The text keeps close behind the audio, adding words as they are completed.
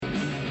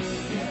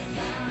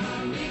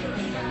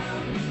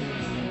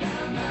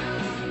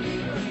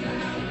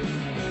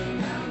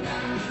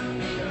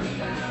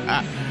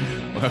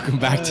Welcome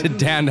back to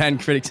Down and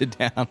Critics Are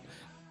Down.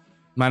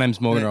 My name's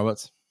Morgan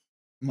Roberts.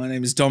 My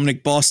name is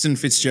Dominic Boston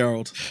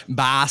Fitzgerald.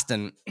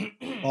 Boston.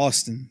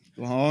 Boston.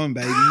 Go home,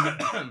 baby.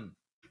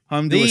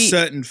 Home to a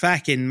certain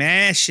fucking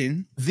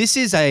mashing. This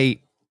is here's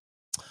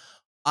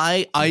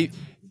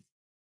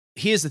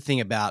the thing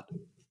about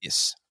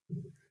this.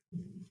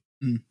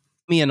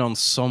 Me an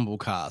ensemble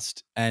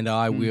cast and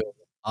I'm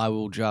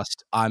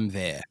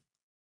there.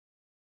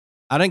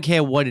 I don't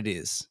care what it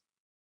is.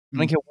 I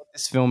don't care what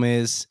this film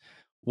is,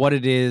 what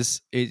it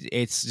is.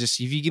 It's just,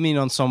 if you give me an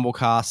ensemble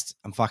cast,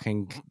 I'm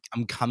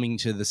coming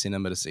to the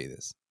cinema to see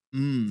this.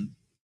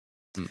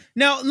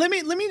 Now, let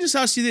me just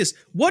ask you this.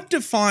 What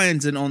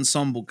defines an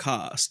ensemble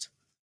cast?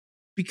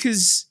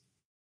 Because,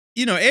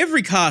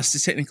 every cast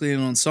is technically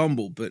an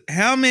ensemble, but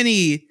how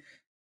many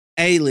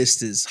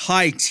A-listers,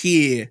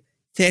 high-tier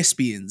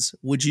thespians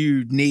would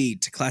you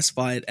need to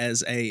classify it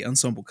as a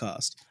ensemble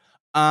cast?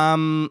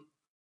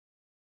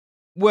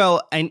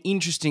 Well, and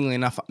interestingly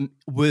enough,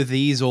 were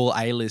these all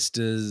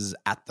A-listers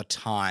at the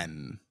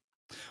time?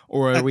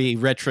 Or are we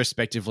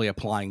retrospectively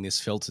applying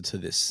this filter to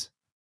this?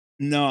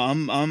 No,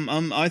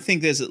 I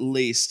think there's at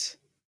least.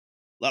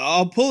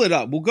 I'll pull it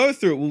up. We'll go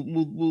through it.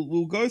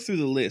 We'll go through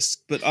the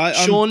list. But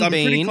I'm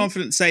pretty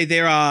confident to say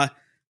there are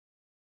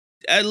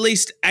at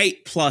least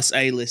 8+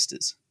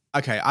 A-listers.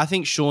 Okay, I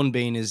think Sean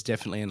Bean is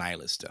definitely an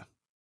A-lister.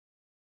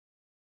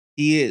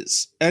 He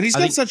is. And he's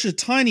got such a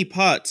tiny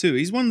part too.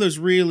 He's one of those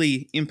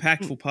really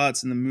impactful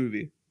parts in the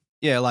movie.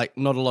 Yeah, like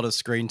not a lot of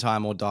screen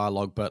time or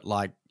dialogue, but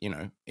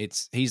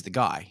he's the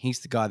guy. He's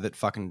the guy that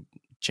fucking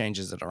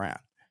changes it around.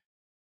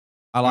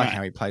 I like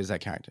how he plays that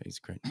character. He's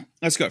great.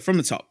 Let's go from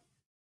the top.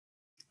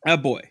 Our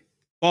boy,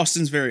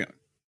 Boston's very own.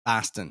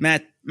 Boston.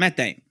 Matt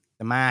Damon.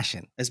 The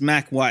Martian. As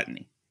Mac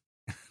Whitney.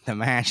 The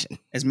Martian.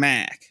 As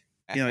Mac.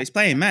 He's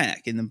playing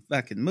Mac in the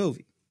fucking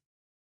movie.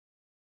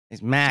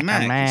 It's Mac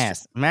on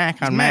Mass.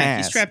 Mac on Mass.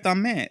 He's strapped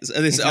on Mass.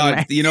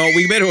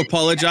 We better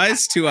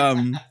apologize to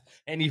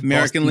any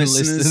American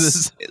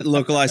listeners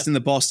localized in the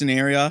Boston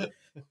area.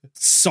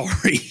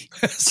 Sorry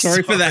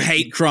for the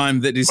hate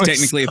crime that is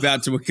technically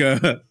about to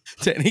occur.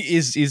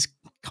 Is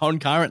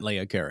concurrently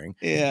occurring.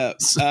 Yeah,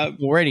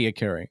 already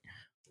occurring.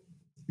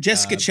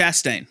 Jessica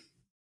Chastain.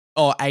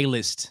 Oh,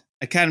 A-list.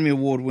 Academy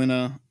Award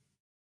winner.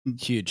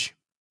 Huge.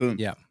 Boom.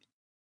 Yeah.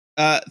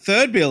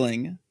 Third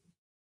billing.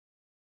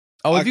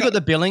 Oh, have you got the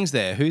billings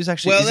there? Who's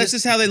actually? Well, this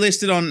is how they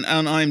listed on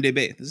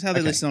IMDb. This is how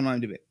they listed on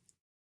IMDb.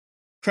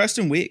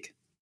 Kristen Wiig.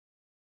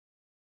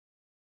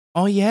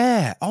 Oh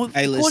yeah. Oh,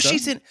 A-lister. Of course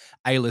she's in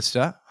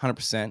A-lister,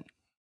 100%.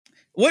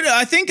 What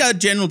I think a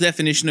general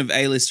definition of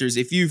A-lister is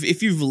if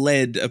you've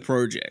led a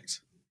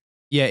project.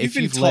 Yeah, if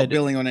you've been top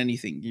billing on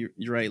anything,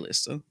 you're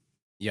A-lister.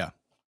 Yeah.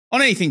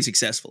 On anything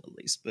successful, at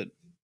least. But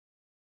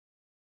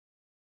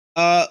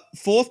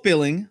fourth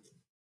billing,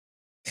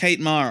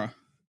 Kate Mara.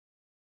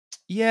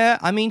 Yeah,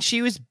 I mean,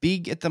 she was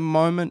big at the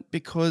moment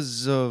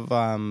because of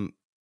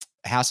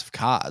House of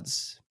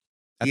Cards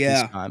at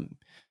this time.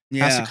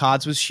 Yeah. House of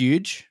Cards was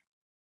huge.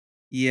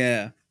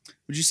 Yeah.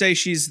 Would you say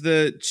she's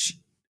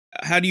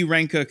how do you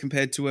rank her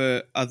compared to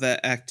her other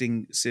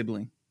acting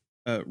sibling,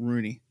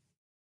 Rooney?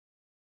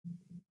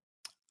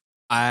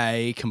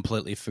 I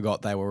completely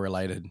forgot they were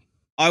related.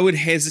 I would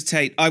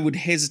hesitate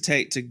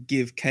to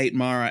give Kate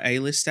Mara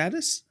A-list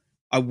status.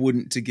 I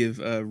wouldn't to give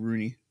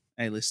Rooney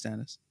A-list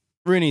status.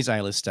 Rooney's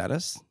A-list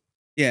status.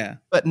 Yeah.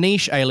 But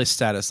niche A-list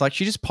status. Like,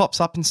 she just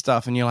pops up and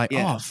stuff and you're like,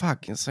 oh,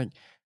 fuck. It's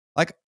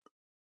like,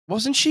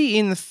 wasn't she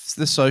in the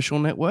Social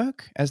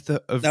Network as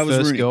the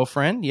first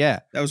girlfriend? Yeah.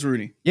 That was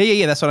Rooney.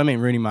 Yeah. That's what I mean.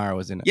 Rooney Mara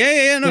was in it.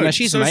 Yeah. No,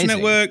 she's Social amazing.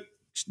 Network,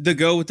 the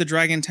girl with the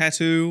dragon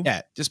tattoo.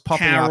 Yeah, just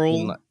popping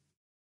Carol. up.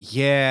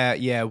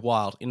 Yeah,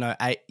 wild.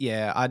 I'd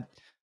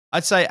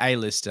say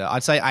A-lister.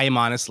 I'd say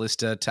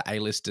A-lister to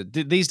A-lister.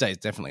 These days,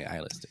 definitely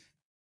A-lister.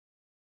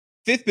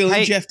 Fifth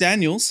billing, Jeff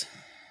Daniels.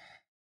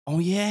 Oh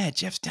yeah,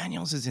 Jeff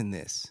Daniels is in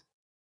this.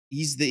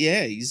 He's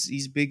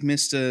big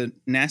Mr.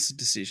 NASA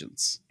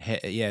decisions.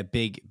 Yeah,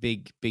 big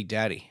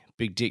daddy,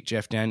 big dick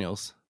Jeff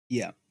Daniels.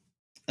 Yeah,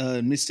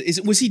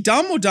 was he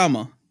dumb or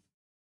dumber?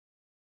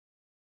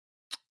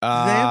 Do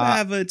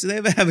they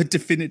ever have a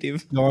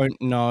definitive?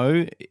 Don't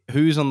know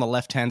who's on the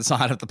left-hand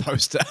side of the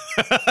poster.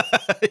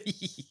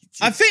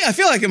 I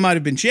feel like it might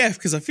have been Jeff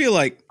because I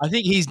think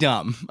he's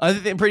dumb.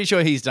 I'm pretty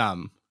sure he's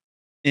dumb.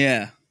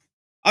 Yeah.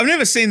 I've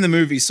never seen the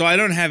movie, so I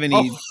don't have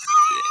any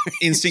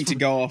instinct to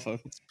go off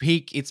of.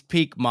 It's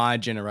peak my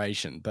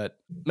generation, but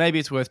maybe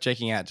it's worth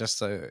checking out just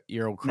so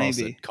you're all across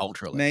it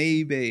culturally.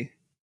 Maybe.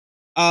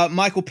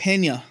 Michael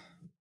Pena.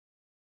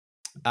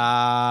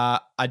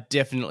 I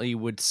definitely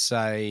would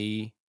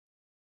say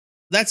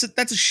that's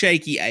a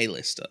shaky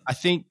A-lister. I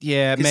think,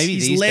 maybe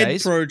he's these led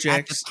days.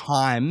 Projects.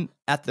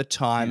 At the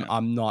time,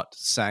 I'm not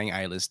saying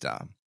A-lister.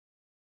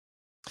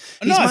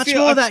 He's No, much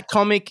more that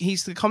comic.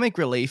 He's the comic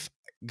relief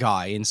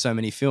guy in so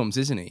many films,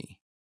 isn't he?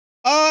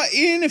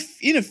 In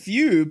a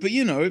few, but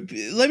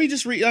let me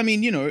just read. I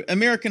mean,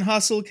 American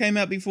Hustle came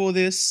out before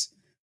this.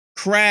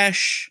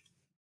 Crash,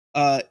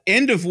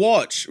 End of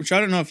Watch, which I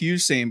don't know if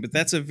you've seen, but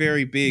that's a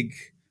very big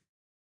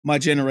my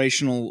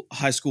generational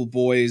high school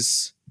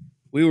boys,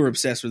 we were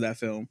obsessed with that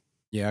film.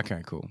 Yeah.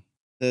 Okay. Cool.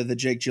 The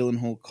Jake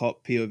Gyllenhaal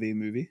cop POV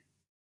movie.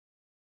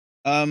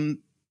 All right.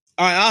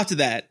 After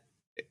that,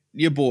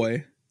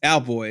 our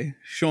boy,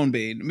 Sean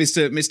Bean,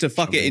 Mister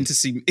Fuck It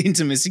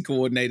intimacy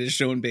coordinator,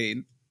 Sean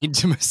Bean.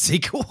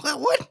 Intimacy.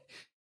 What?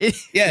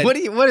 Yeah. What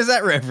is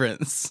that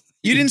reference?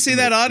 You didn't see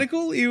that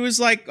article? He was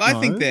like, I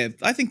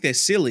think they're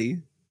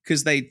silly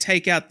because they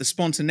take out the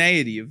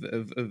spontaneity of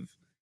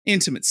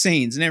intimate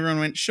scenes, and everyone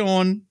went,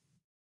 Sean,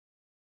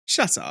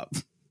 shut up.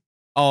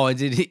 Oh,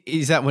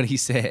 is that what he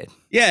said?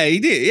 Yeah, he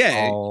did.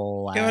 Yeah.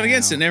 Oh, wow. Came out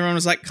against it, and everyone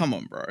was like, come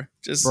on, bro.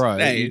 Just, Bro,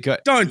 hey,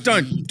 don't.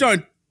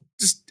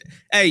 Just,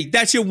 hey,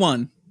 that's your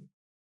one.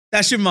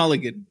 That's your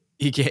mulligan.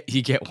 You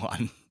get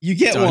one. You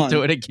get Don't one.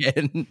 do it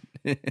again.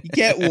 You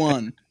get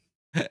one.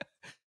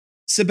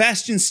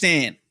 Sebastian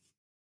Stan.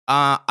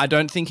 I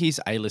don't think he's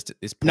A-list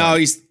at this point.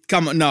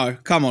 No,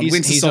 come on.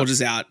 Winter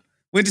Soldier's out.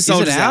 Winter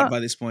Soldier's out by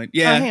this point.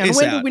 Yeah, hang on. it's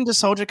When out. did Winter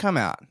Soldier come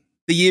out?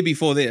 The year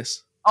before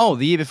this. Oh,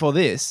 the year before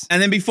this.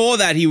 And then before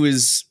that, he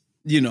was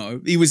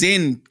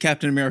in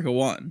Captain America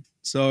 1.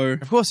 So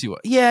Of course he was.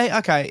 Yeah,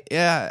 okay.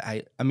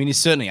 Yeah, I mean, he's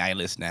certainly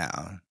A-list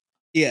now.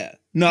 yeah.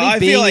 No, I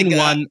feel like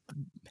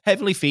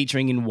heavily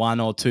featuring in one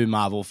or two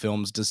Marvel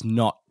films does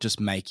not just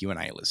make you an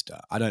A-lister.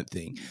 I don't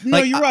think. No,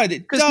 you're right.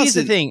 It Because here's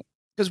the thing.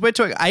 Because we're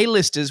talking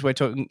A-listers,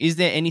 is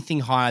there anything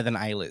higher than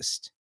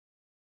A-list?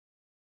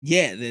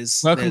 Yeah,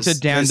 there's Welcome to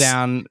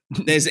down.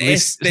 There's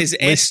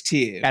S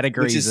tier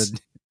categories.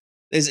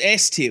 There's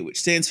S tier, which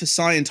stands for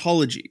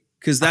Scientology,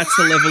 because that's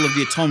the level of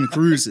your Tom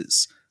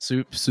Cruises.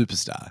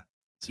 Superstar.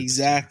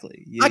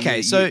 Exactly.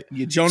 Okay, so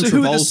John Travolta,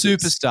 who are the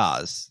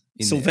superstars?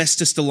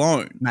 Sylvester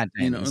Stallone. Matt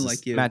Damon.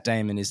 Matt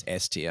Damon is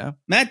S tier.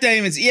 Matt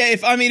Damon's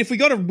if we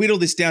got to whittle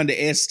this down to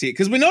S tier,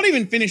 because we're not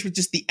even finished with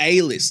just the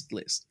A-list.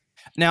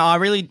 Now, I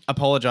really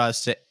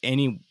apologize to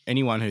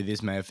anyone who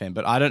this may offend,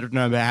 but I don't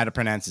know how to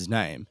pronounce his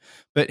name.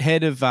 But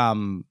head of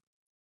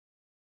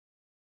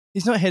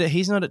he's not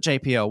at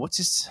JPL. What's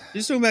his? You're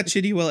just talking about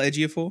Chidwell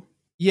Ejiofor?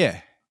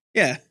 Yeah.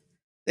 Yeah.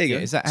 There you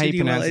go. Is that how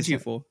you pronounce it?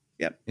 Ejiofor.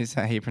 Yep. Is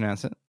that how you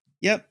pronounce it?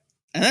 Yep.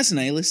 And that's an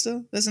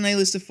A-lister. That's an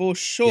A-lister for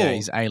sure. Yeah,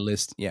 he's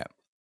A-list. Yeah.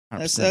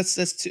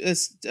 100%.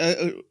 That's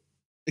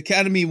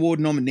Academy Award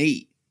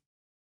nominee.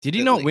 Did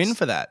he not win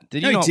for that? He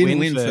didn't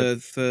win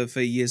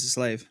for Years a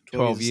Slave.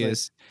 12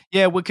 years.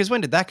 Yeah, because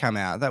when did that come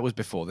out? That was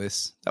before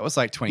this. That was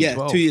like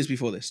 2012. Yeah, 2 years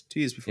before this. 2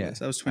 years before this.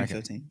 That was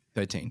 2013. Okay.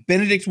 13.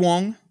 Benedict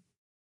Wong.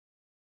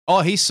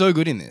 Oh, he's so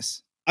good in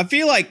this. I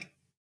feel like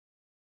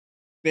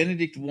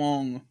Benedict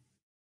Wong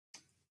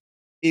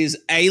is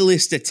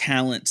A-lister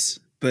talent,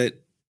 but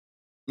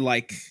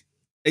like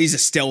he's a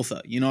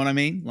stealther. You know what I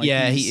mean? Like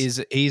yeah, he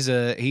is. He's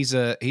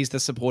the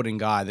supporting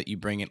guy that you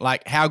bring in.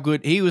 Like how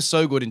good he was,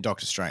 so good in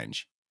Doctor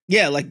Strange.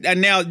 Yeah,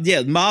 and now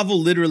Marvel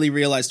literally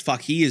realized,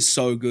 fuck, he is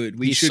so good.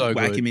 We should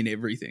whack him in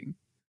everything.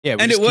 Yeah,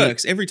 and it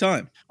works every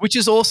time. Which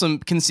is awesome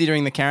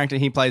considering the character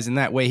he plays in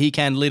that, where he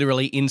can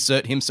literally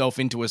insert himself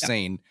into a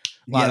scene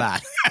like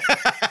that.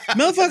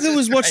 Motherfucker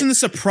was watching The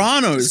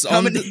Sopranos. I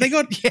like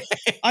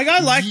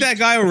that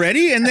guy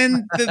already, and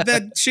then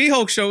that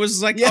She-Hulk show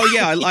was like, oh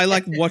yeah, I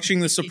like watching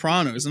The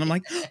Sopranos, and I'm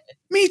like,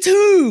 me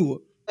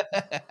too.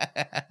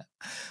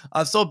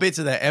 I saw bits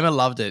of that. Emma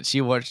loved it.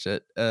 She watched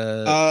it.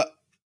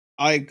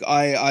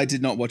 I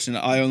did not watch it.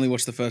 I only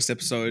watched the first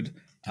episode,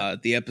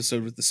 the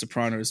episode with the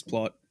Sopranos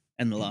plot,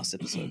 and the last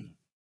episode.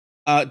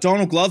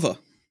 Donald Glover.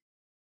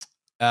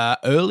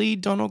 Early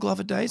Donald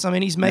Glover days. I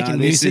mean, he's making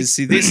music.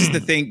 This is the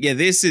thing. Yeah,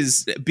 this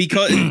is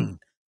because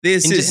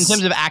this is in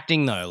terms of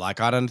acting though. Like,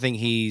 I don't think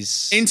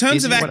he's in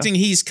terms of acting.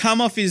 He's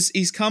come off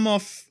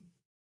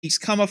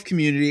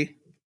Community.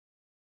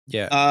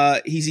 Yeah.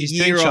 He's a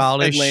year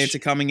off Atlanta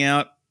coming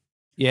out.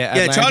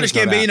 Yeah, Childish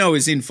Gambino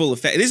is in full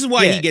effect. This is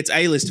why he gets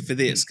A-listed for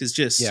this, because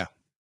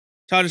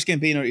Childish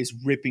Gambino is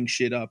ripping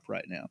shit up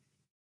right now.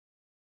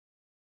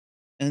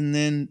 And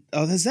then,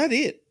 is that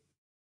it?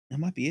 That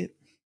might be it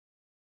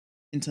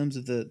in terms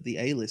of the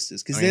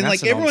A-listers. Because then,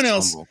 like everyone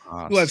else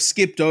who I've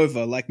skipped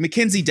over, like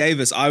Mackenzie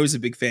Davis, I was a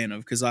big fan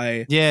of because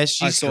I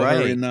saw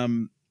her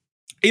in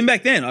even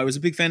back then. I was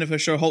a big fan of her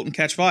show *Halt and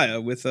Catch Fire*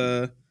 with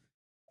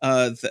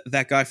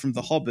that guy from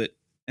The Hobbit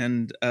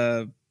and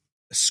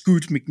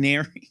Scoot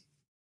McNairy.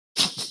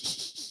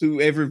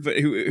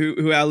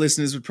 Who our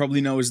listeners would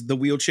probably know as the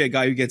wheelchair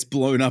guy who gets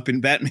blown up in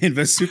Batman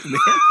vs Superman.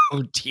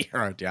 Oh dear,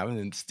 I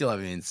still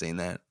haven't even seen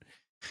that.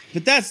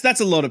 But that's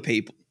a lot of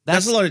people.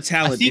 That's a lot of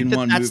talent in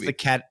one movie.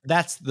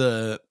 That's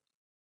the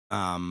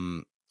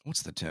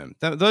what's the term?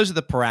 Those are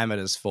the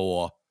parameters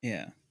for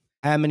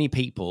how many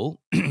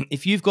people.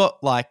 If you've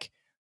got like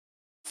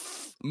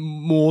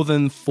more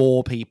than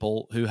 4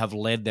 people who have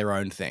led their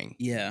own thing,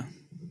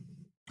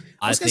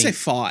 I was going to say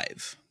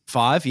 5.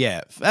 5,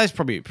 yeah, that's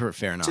probably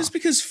fair enough. Just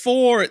because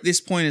 4 at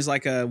this point is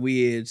like a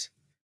weird.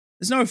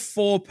 There's no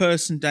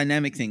 4-person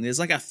dynamic thing. There's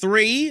like a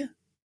 3. You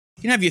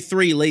can have your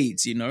 3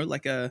 leads,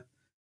 like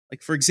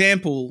for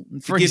example,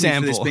 for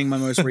this being my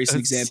most recent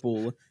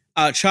example,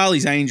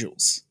 Charlie's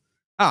Angels.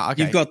 Oh,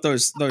 okay. You've got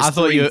those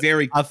 3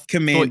 very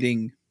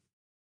commanding.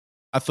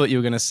 I thought you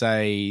were going to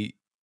say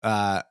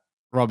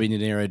Robbie De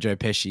Niro, Joe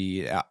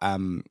Pesci,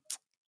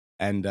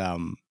 and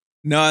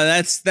No,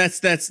 that's What's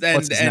his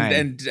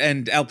name?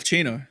 and Al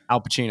Pacino.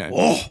 Al Pacino.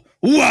 Oh,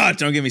 what?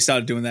 Don't get me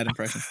started doing that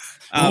impression.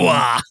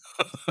 Wah.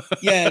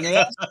 Yeah,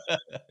 no,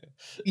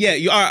 yeah.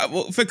 You are.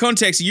 Well, for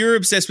context, you're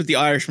obsessed with The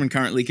Irishman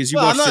currently because you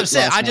Well, watched I'm not it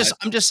obsessed. last night.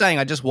 I'm just saying.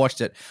 I just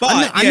watched it. But,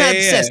 I'm not yeah,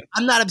 obsessed. yeah.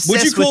 I'm not obsessed.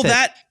 Would you call with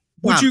that? It.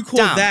 Would you call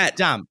that?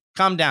 Dumb.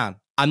 Calm down.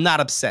 I'm not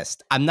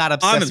obsessed. I'm not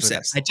obsessed. I'm with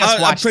obsessed. It. I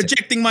just watched I'm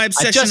projecting my it. I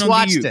obsession just onto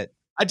watched you. it.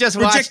 I just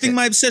watched Projecting it.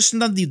 my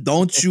obsession onto you.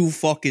 Don't you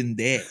fucking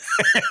dare.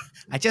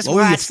 I just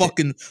Lower your watched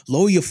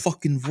it.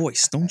 fucking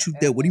voice. Don't you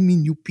dare. What do you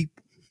mean, you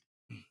people?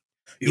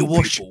 He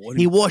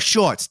wore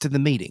shorts to the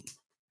meeting.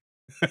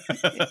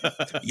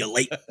 You're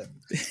late.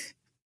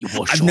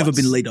 I've never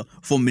been later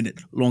for a minute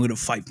longer than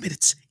 5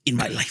 minutes in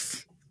my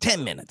life.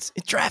 10 minutes.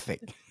 It's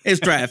traffic. It's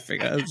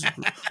traffic.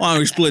 Why don't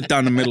we split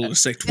down the middle and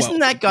say 12? Isn't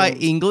that guy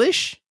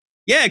English?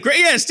 Yeah, great.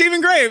 Yeah, Stephen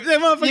Gray. That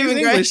motherfucker's Stephen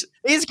Gray? English.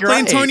 He's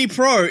Playing great. Tony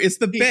Pro. It's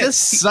the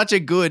best. He's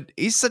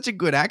such a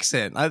good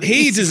accent. I think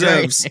He he's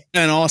deserves great.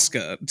 an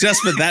Oscar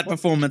just for that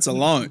performance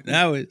alone.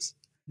 That was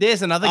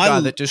There's another guy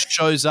that just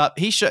shows up.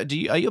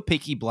 Are you a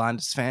Peaky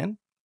Blinders fan?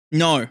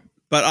 no,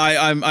 but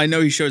I know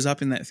he shows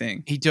up in that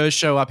thing. He does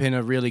show up in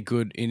a really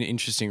good,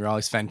 interesting role.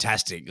 He's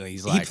fantastic.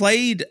 He's like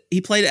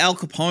He played Al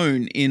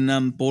Capone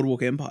in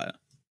Boardwalk Empire.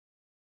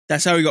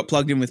 That's how he got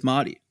plugged in with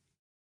Marty.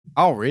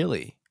 oh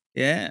really?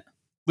 Yeah.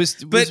 Was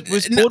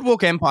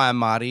Boardwalk Empire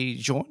Marty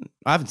Jordan?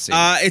 I haven't seen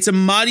it. It's a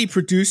Marty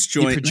produced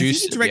joint. produced I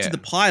think he directed it, yeah. the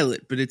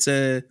pilot, but it's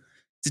a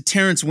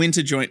Terrence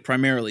Winter joint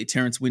primarily.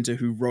 Terrence Winter,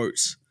 who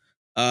wrote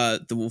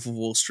The Wolf of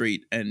Wall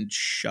Street and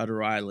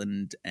Shutter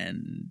Island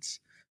and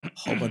a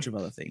whole bunch of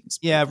other things.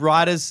 Yeah,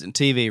 writers and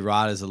TV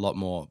writers a lot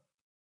more.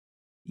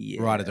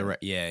 Yeah. Writer,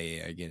 yeah,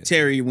 I get it.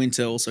 Terry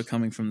Winter also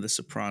coming from the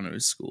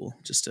Sopranos school,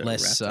 just to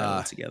Less, wrap that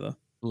all together.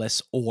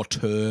 Less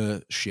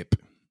auteurship.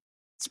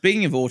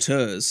 Speaking of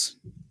auteurs,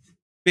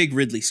 big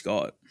Ridley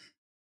Scott.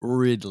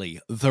 Ridley,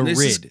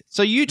 This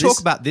So you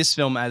talk about this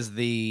film as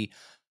the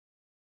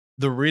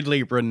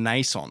Ridley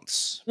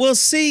Renaissance. Well,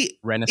 see,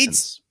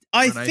 Renaissance.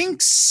 I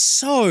think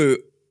so.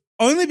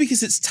 Only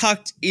because it's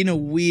tucked in a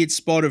weird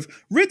spot of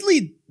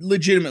Ridley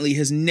legitimately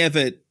has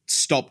never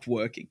stopped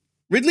working.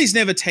 Ridley's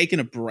never taken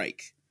a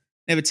break,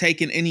 never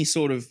taken any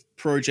sort of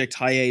project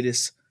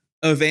hiatus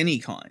of any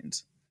kind.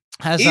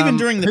 Even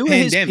during the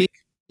pandemic.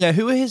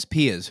 Who are his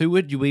peers? Who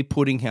would you be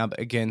putting him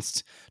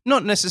against?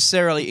 Not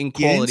necessarily in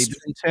quality, but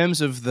in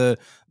terms of the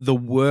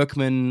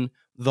workman,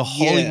 the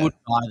Hollywood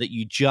guy that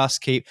you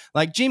just keep.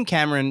 Like Jim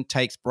Cameron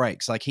takes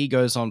breaks. Like he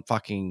goes on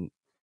fucking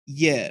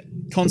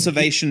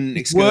conservation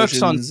excursions.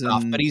 Works on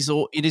stuff, but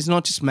it is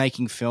not just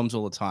making films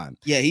all the time.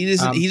 Yeah, he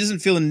doesn't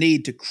feel a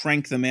need to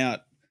crank them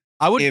out.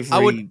 I would have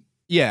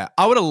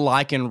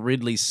likened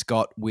Ridley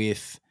Scott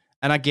with,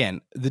 and again,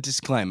 the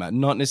disclaimer,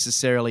 not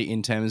necessarily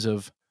in terms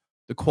of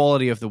the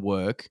quality of the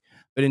work,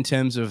 but in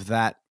terms of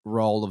that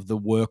role of the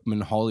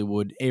workman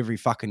Hollywood every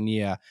fucking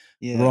year.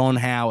 Yeah. Ron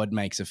Howard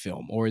makes a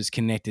film or is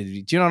connected.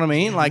 Do you know what I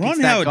mean? Like Ron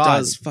Howard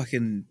does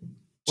fucking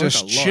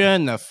just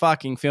churn the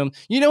fucking film.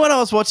 You know what I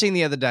was watching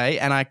the other day,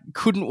 and I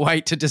couldn't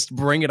wait to just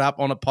bring it up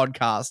on a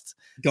podcast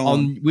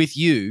with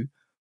you.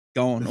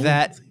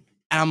 That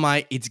I'm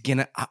like,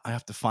 I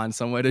have to find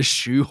somewhere to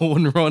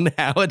shoehorn Ron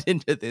Howard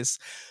into this.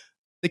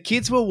 The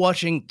kids were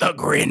watching The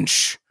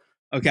Grinch.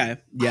 Okay.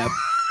 Yeah.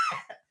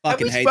 Have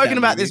we spoken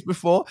about this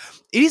before?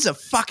 It is a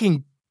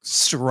fucking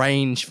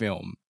strange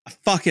film. I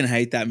fucking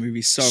hate that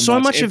movie so much. So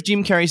much of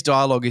Jim Carrey's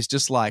dialogue is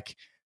just like,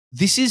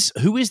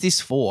 who is this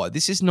for?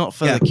 This is not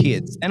for the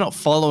kids. They're not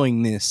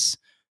following this.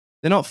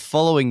 They're not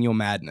following your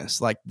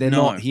madness. Like they're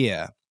not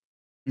here.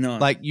 No.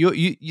 Like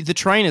the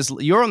train is,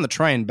 you're on the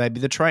train, baby.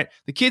 The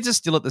kids are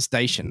still at the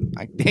station.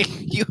 Like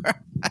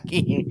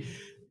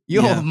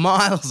you're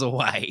miles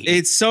away.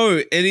 It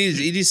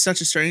is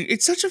such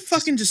a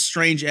fucking just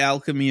strange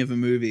alchemy of a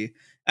movie.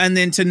 And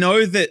then to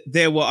know that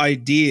there were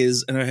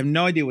ideas, and I have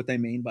no idea what they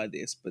mean by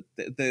this, but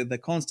the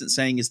constant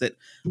saying is that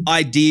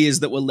ideas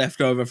that were left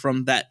over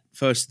from that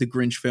first The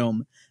Grinch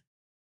film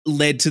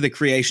led to the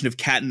creation of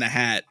Cat in the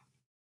Hat,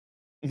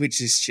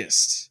 which is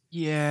just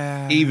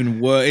even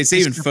worse. It's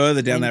even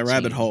further down that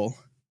rabbit hole.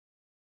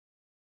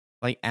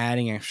 Like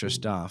adding extra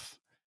stuff.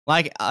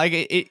 Like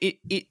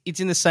it's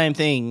in the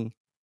same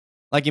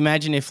like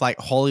imagine if like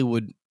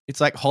Hollywood, it's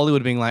like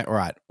Hollywood being like, all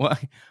right,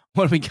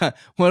 what do we got?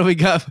 What do we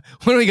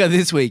got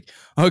this week?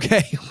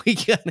 Okay, we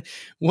got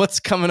what's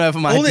coming over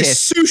my all desk.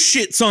 This sous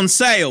shit's on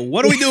sale.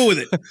 What do we do with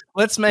it?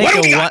 Let's make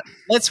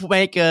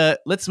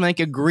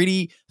a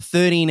gritty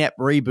 13-ep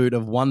reboot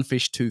of One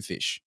Fish, Two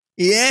Fish.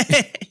 Yeah.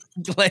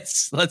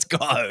 let's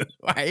go.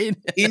 Right?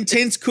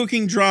 Intense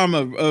cooking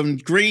drama,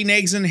 green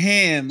eggs and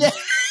ham.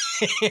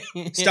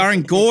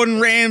 Starring Gordon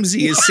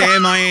Ramsay as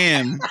Sam I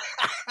Am.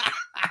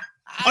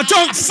 I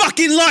don't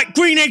fucking like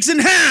green eggs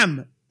and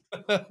ham.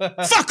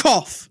 Fuck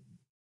off.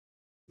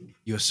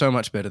 You're so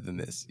much better than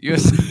this. You.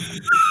 What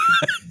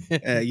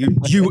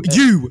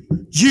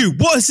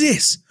is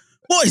this?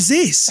 What is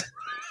this?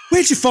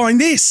 Where'd you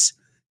find this?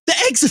 The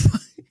eggs are.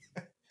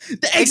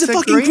 The eggs are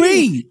fucking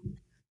green.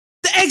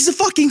 The eggs are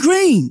fucking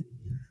green.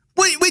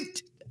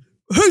 Wait.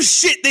 Who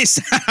shit this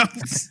out?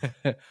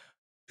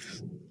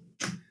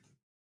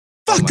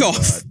 Fuck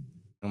off.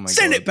 Oh my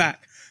Send God. it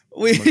back.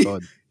 Oh my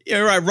God. Yeah,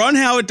 right. Ron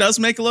Howard does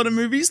make a lot of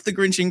movies, The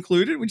Grinch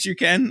included, which you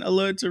can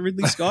alert to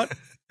Ridley Scott.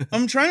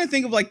 I'm trying to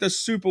think of like the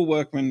super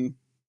workman.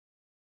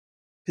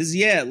 Because,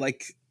 yeah,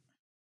 like.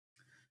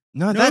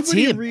 No, that's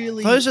him.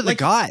 Really, those are the like,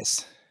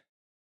 guys.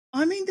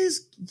 I mean,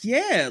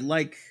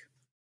 like,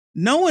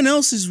 no one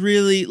else is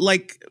really,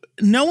 like,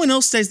 no one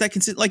else stays that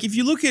consistent. Like, if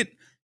you look at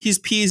his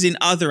peers in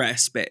other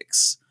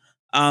aspects,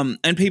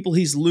 and people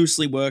he's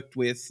loosely worked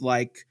with,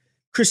 like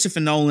Christopher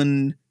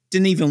Nolan,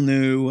 Denis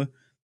Villeneuve,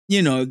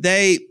 you know,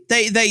 they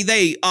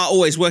are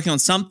always working on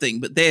something,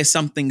 but their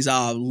somethings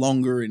are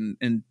longer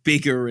and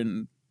bigger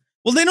and,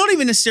 well, they're not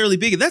even necessarily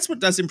bigger. That's what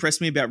does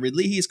impress me about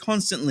Ridley. He is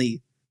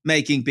constantly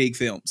making big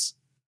films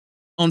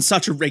on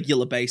such a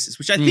regular basis,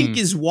 which I think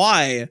is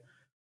why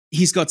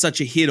he's got such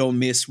a hit or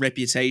miss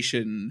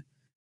reputation.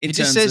 He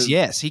just says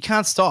yes. He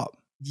can't stop.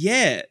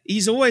 Yeah,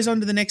 he's always on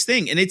to the next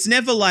thing. And it's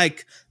never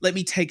like, let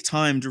me take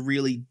time to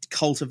really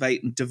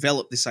cultivate and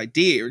develop this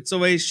idea. It's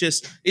always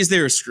just, is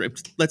there a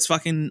script? Let's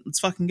fucking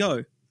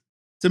go.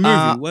 It's a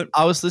movie.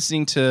 I was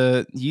listening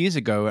to, years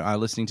ago, I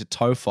was listening to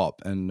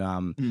Tofop,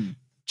 and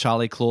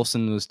Charlie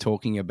Clausen was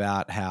talking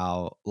about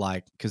how,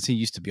 like, because he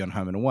used to be on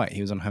Home and Away.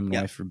 He was on Home and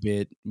Away for a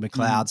bit,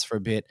 McLeod's for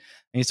a bit.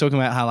 And he's talking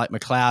about how, like,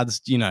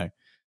 McLeod's, you know,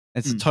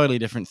 it's a totally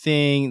different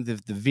thing.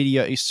 The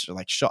video is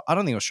like shot. I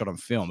don't think it was shot on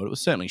film, but it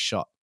was certainly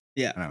shot.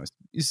 Yeah. And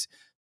it's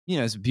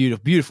a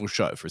beautiful, beautiful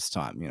show for its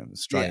time, you know,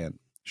 Australian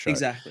show.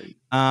 Exactly.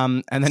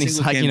 And then he's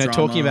like, you know,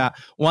 talking about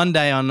one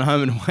day on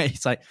Home and Away,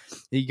 it's like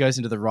he goes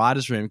into the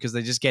writer's room because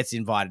they just gets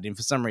invited in.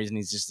 For some reason,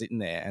 he's just sitting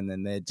there, and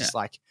then they're just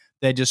like,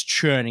 they're just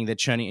churning.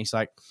 He's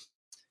like,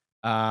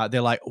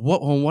 they're like,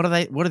 what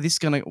are this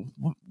gonna,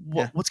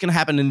 what's gonna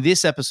happen in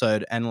this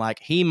episode? And like,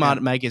 he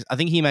might make it, I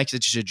think he makes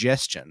a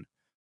suggestion.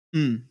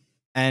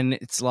 And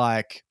it's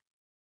like,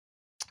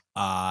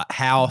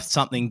 how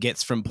something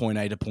gets from point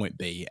A to point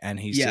B, and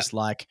he's just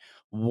like,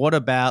 what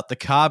about the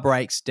car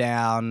breaks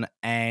down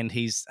and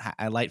he's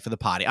late for the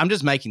party? I'm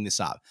just making this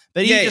up,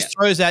 but he just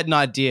throws out an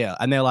idea,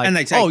 and they're like, and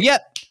they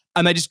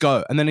just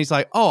go, and then he's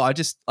like, I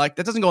just like,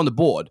 that doesn't go on the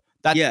board.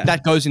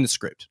 That goes in the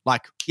script,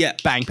 like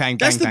bang, bang,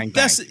 bang, bang.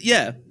 That's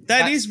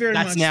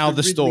now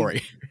the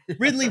story.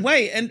 Ridley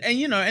way, and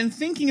you know, and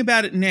thinking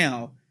about it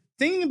now.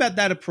 Thinking about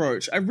that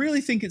approach, I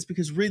really think it's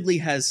because Ridley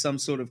has some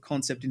sort of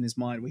concept in his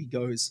mind where he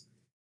goes,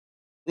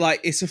 like,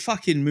 it's a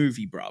fucking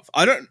movie, bruv.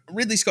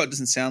 Ridley Scott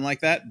doesn't sound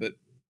like that, but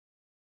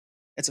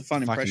it's a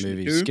fun impression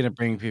movie. to do. He's gonna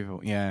bring people,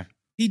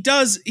 He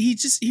does,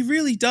 he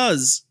really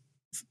does.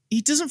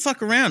 He doesn't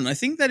fuck around. I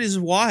think that is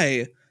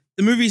why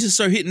the movies are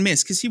so hit and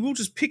miss, because he will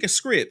just pick a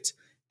script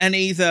and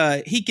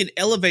either he can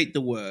elevate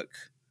the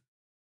work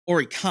or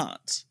he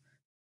can't.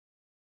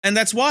 And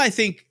that's why I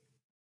think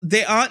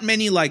there aren't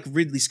many like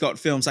Ridley Scott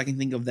films I can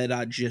think of that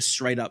are just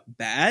straight up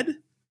bad.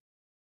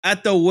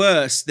 At the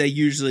worst, they're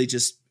usually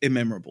just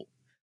immemorable.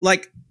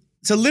 Like,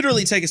 to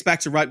literally take us back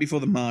to right before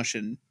The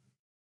Martian,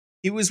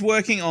 he was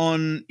working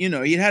on, you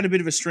know, he had a bit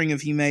of a string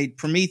of, he made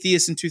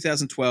Prometheus in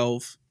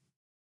 2012,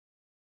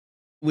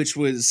 which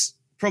was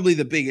probably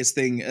the biggest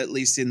thing, at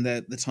least in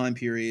the time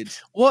period.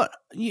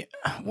 In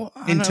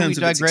terms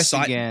of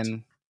excitement.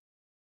 Again.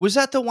 Was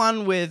that the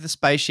one where the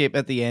spaceship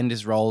at the end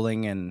is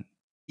rolling and...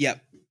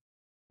 Yep.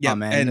 Yeah,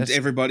 and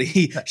everybody,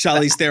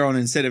 Charlize Theron,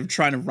 instead of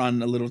trying to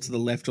run a little to the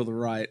left or the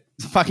right,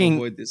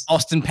 fucking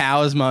Austin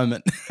Powers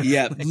moment.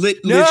 Yeah,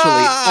 literally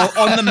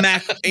on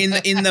the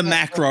in the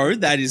macro,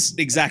 that is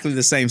exactly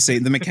the same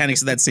scene. The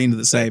mechanics of that scene are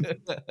the same.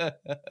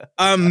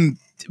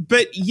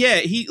 But yeah,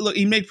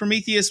 he made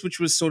Prometheus, which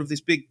was sort of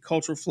this big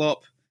cultural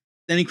flop.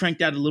 Then he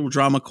cranked out a little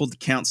drama called The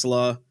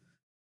Counselor,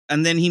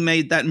 and then he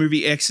made that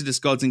movie Exodus: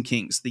 Gods and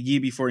Kings the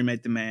year before he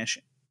made The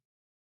Martian.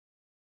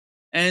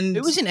 And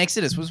it was in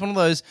Exodus. It was one of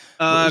those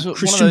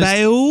Christian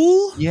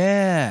Bale,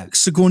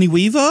 Sigourney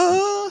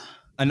Weaver,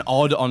 an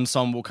odd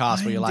ensemble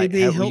cast where you're like,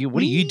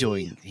 what are you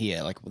doing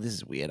here? Like, well, this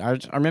is weird. I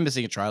remember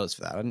seeing trailers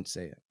for that. I didn't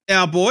see it.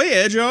 Our boy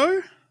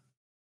Ejo,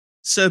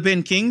 Sir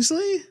Ben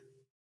Kingsley,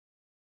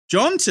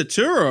 John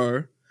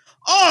Turturro,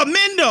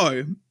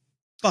 Mendo.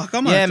 Fuck,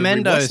 I'm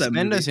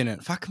Mendo's in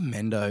it. Fucking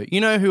Mendo. You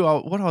know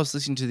what I was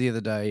listening to the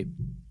other day?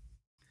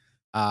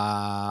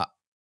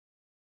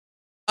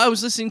 I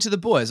was listening to the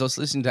boys. I was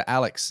listening to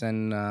Alex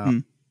and,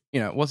 you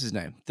know, what's his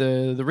name?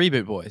 The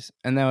Reboot Boys.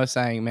 And they were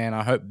saying, man,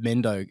 I hope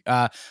Mendo,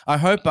 I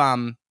hope,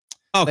 Cam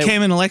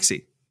and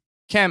Alexi.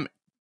 Cam.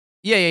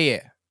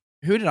 Yeah.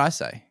 Who did I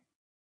say?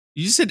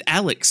 You just said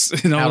Alex.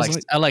 And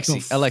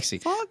Alexi.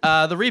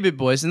 The Reboot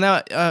Boys. And they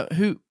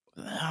were,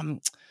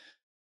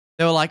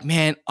 they were like,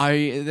 man,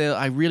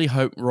 I really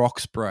hope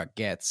Roxburgh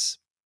gets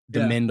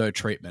the Mendo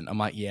treatment. I'm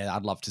like, yeah,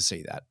 I'd love to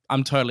see that.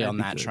 I'm totally on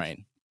that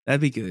train. That'd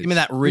be good. Give me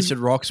that Richard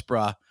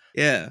Roxburgh.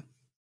 Yeah.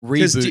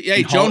 Reboot.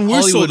 Hey, John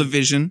Woo saw the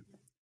vision.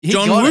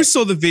 John Woo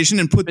saw the vision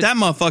and put that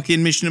motherfucker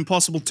in Mission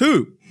Impossible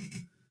 2.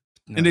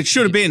 And it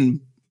should have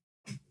been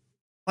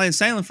plain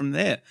sailing from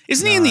there.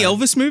 Isn't he in the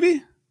Elvis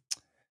movie?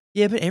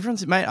 Yeah, but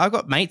everyone's mate. I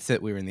got mates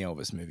that were in the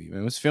Elvis movie. It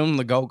was filmed on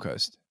the Gold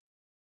Coast.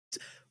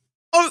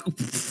 Oh,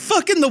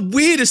 fucking the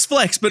weirdest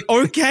flex, but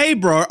okay,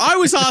 bro. I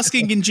was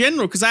asking in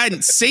general because I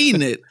hadn't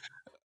seen it.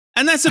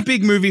 And that's a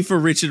big movie for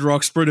Richard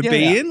Roxburgh to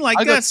be in. Like,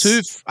 I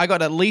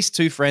got at least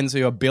 2 friends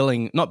who are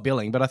not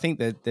billing, but I think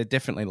they're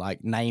definitely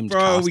like named.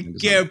 Bro, we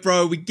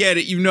get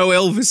it. You know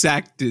Elvis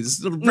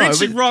actors.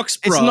 Richard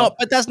Roxburgh. It's not,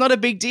 but that's not a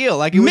big deal.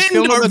 Like, it was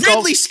filmed on the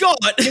Ridley Scott.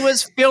 It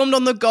was filmed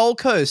on the Gold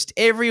Coast.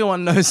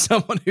 Everyone knows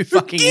someone who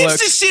fucking gives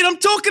works. a shit? I'm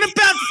talking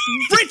about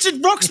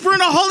Richard Roxburgh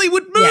in a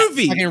Hollywood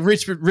movie. Yeah,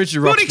 Richard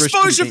Roxburgh. Good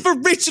exposure for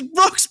Richard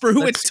Roxburgh,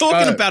 who we're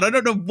talking about. I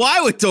don't know why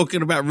we're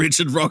talking about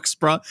Richard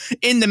Roxburgh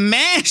in the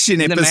MASH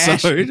episode.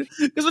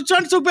 Because we're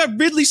trying to talk about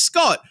Ridley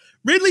Scott.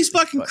 Ridley's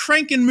fucking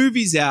cranking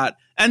movies out.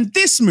 And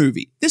this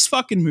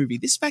fucking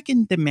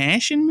The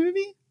Martian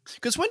movie?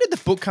 Because when did the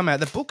book come out?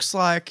 The book's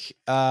like,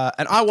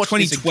 and I watched 2012.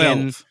 This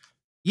again.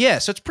 Yeah,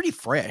 so it's pretty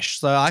fresh.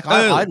 So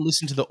I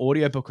listened to the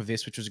audiobook of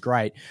this, which was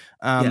great.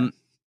 I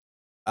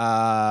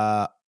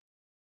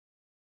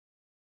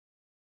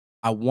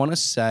want to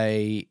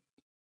say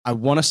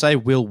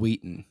Will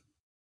Wheaton.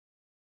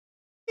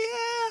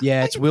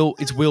 Yeah, it's Will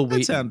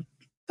Wheaton.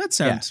 That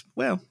sounds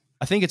well.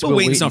 I think it's Will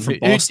Wheaton's Wheaton. not from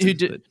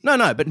Boston.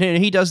 But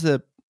he does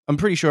the. I'm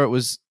pretty sure it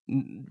was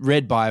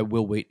read by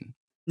Will Wheaton.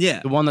 Yeah,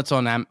 the one that's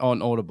on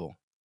Audible.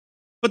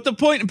 But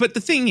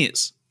the thing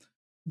is,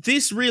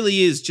 this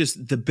really is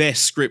just the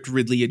best script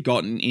Ridley had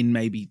gotten in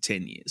maybe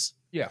 10 years.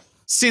 Yeah,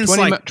 since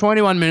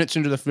 21 minutes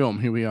into the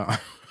film, here we are.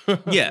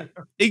 Yeah,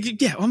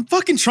 I'm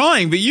fucking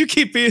trying, but you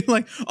keep being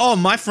like, "Oh,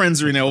 my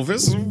friends are in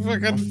Elvis."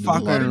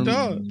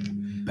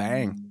 Fucking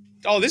bang.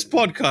 Oh, this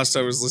podcast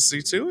I was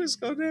listening to is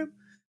goddamn.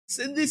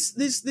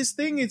 This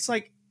thing, it's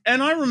like,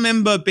 and I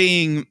remember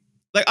being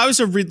like, I was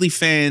a Ridley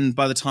fan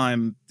by the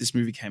time this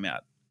movie came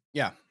out.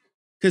 Yeah,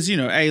 because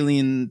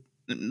Alien.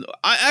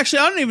 I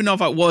don't even know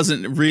if I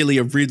wasn't really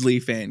a Ridley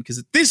fan, because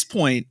at this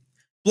point,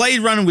 Blade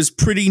Runner was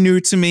pretty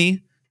new to me.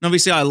 And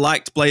obviously, I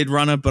liked Blade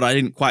Runner, but I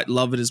didn't quite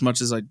love it as much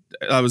as I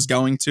was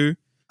going to.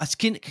 I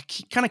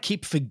kind of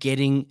keep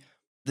forgetting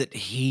that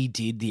he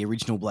did the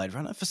original Blade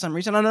Runner for some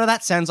reason. I know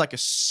that sounds like a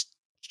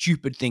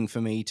stupid thing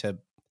for me to.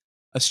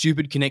 A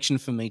stupid connection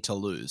for me to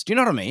lose. Do you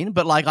know what I mean?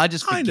 But like, I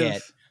just forget.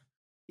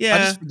 Yeah. I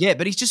just forget,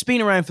 but he's just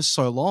been around for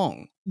so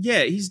long.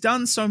 Yeah, he's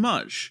done so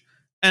much.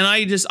 And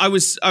I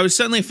was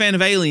certainly a fan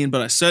of Alien, but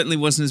I certainly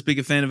wasn't as big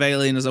a fan of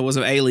Alien as I was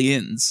of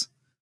Aliens.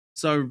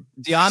 So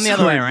I'm the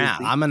other way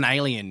around. I'm an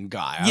Alien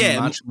guy.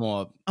 I'm much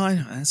more. I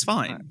know, that's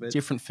fine. But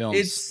different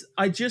films.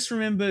 I just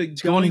remember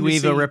Sigourney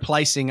Weaver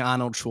replacing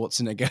Arnold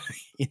Schwarzenegger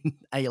in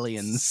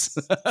Aliens.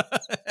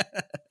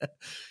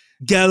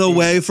 Get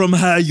away from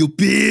her, you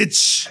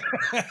bitch!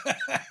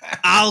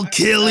 I'll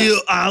kill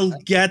you. I'll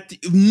get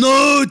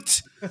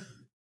Newt.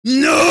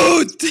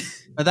 No,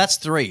 that's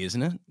 3,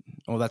 isn't it?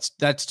 Or that's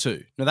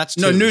 2. No, that's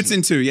 2. No, Newt's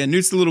in 2. Yeah,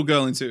 Newt's the little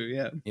girl in 2.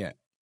 Yeah. Yeah.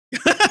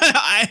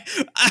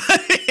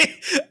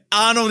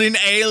 Arnold in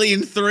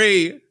Alien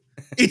 3.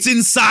 It's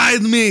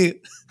inside me.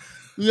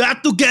 You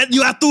have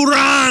to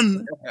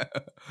run.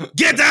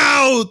 Get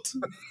out.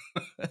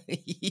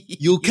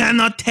 You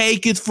cannot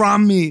take it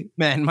from me.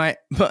 Man,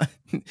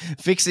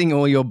 fixing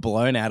all your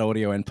blown out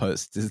audio and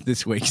posts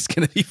this week is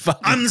going to be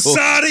fucking I'm cool.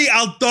 sorry.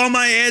 I'll throw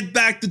my head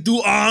back to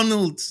do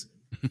Arnold.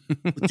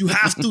 But you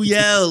have to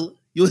yell.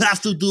 You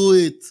have to do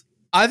it.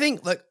 I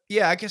think,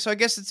 I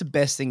guess it's the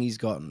best thing he's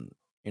gotten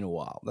in a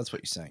while. That's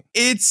what you're saying.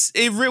 It's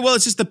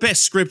just the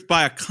best script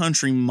by a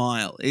country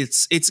mile.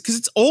 It's because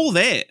it's all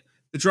there.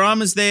 The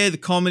drama's there. The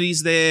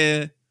comedy's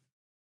there.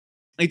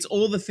 It's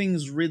all the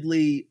things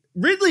Ridley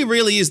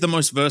really is the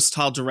most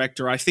versatile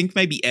director I think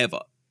maybe ever.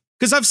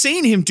 Because I've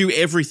seen him do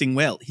everything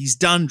well. He's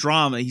done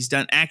drama. He's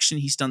done action.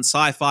 He's done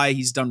sci-fi.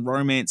 He's done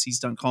romance. He's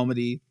done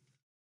comedy.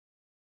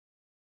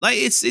 Like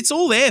it's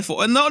all there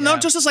for, and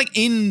not just as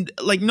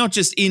not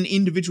just in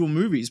individual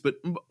movies, but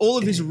all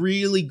of his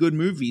really good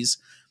movies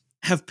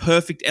have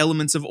perfect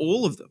elements of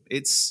all of them.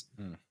 He's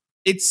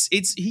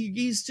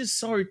just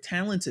so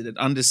talented at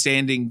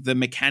understanding the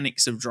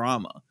mechanics of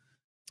drama,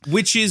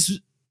 which is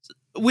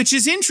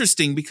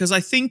interesting because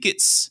I think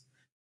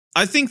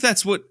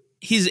that's what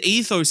his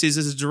ethos is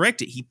as a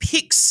director. He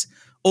picks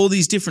all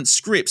these different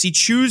scripts. He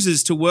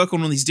chooses to work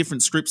on all these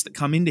different scripts that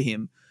come into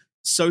him,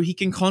 so he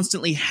can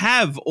constantly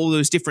have all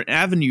those different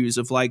avenues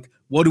of like,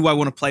 what do I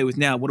want to play with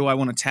now? What do I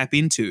want to tap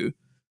into?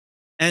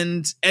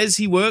 And as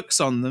he works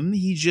on them,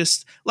 he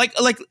just like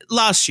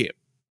last year,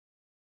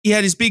 he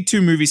had his big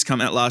 2 movies come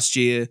out last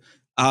year,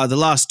 The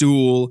Last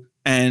Duel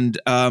and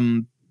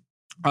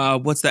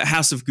what's that?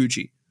 House of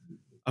Gucci.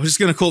 I was just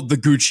going to call it the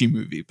Gucci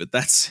movie, but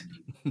that's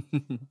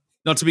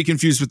not to be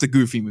confused with the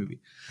Goofy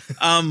movie.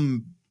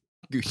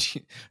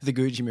 Gucci, the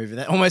Gucci movie.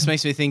 That almost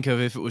makes me think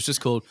of if it was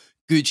just called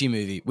Gucci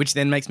movie, which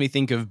then makes me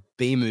think of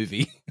B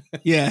movie.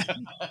 Yeah.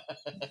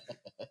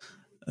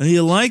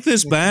 You like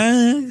this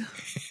bag?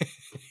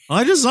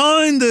 I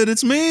designed it.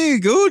 It's me,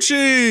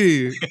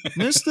 Gucci.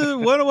 Mister,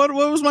 what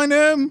was my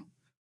name?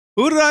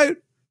 What do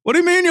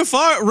you mean you're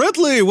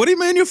Ridley, what do you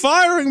mean you're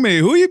firing me?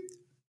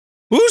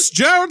 Who's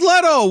Jared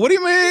Leto? What do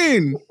you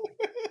mean?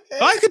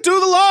 I could do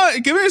the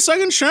line. Give me a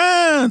second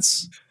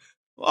chance.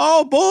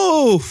 Oh,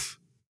 boof.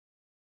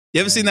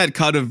 You ever seen that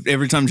cut of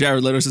every time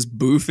Jared Leto says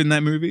boof in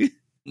that movie?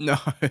 No.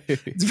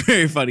 It's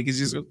very funny because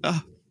he's just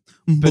But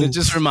boof. it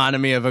just reminded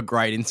me of a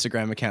great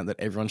Instagram account that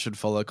everyone should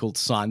follow called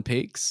Sign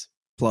Peaks.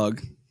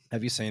 Plug.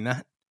 Have you seen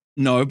that?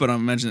 No, but I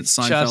imagine it's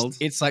Seinfeld.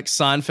 It's like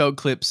Seinfeld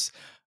clips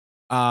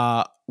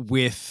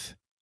with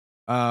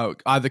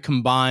either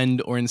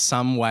combined or in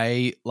some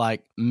way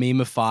like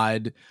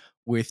memeified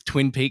with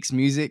Twin Peaks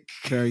music.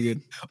 Very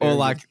good. Or Very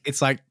like good.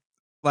 it's like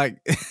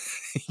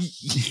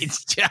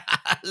it's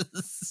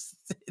just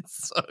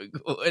it's so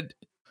good.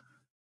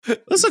 That's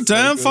a It's so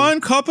damn good.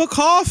 fine cup of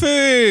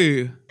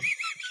coffee.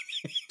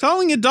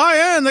 Telling you,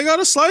 Diane, they got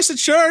a slice of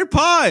cherry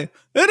pie.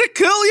 It'd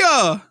kill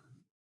ya.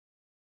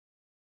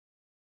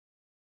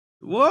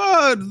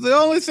 What? The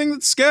only thing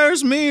that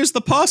scares me is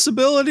the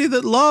possibility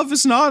that love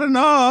is not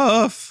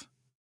enough.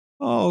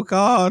 Oh,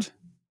 God.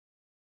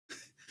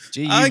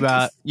 Gee,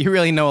 I- you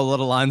really know a lot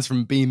of lines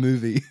from B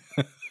movie.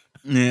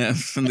 Yeah,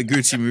 from the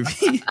Gucci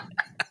movie.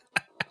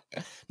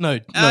 No,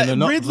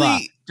 not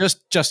Ridley- that.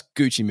 Just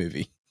Gucci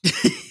movie.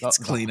 It's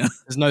cleaner.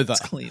 There's no It's that.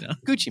 cleaner.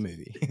 Gucci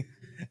movie.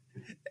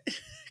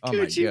 Oh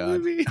Gucci my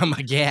god. movie. Oh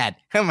my god.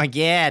 Oh my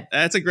god.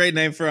 That's a great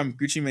name for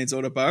Gucci Mane's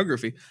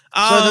autobiography.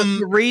 So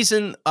the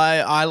reason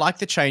I like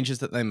the changes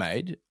that they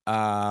made,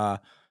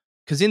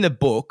 because in the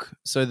book,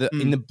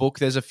 in the book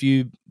there's a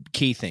few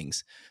key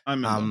things. I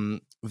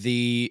remember.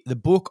 The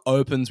book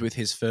opens with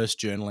his first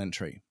journal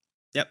entry.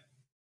 Yep.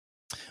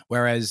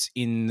 Whereas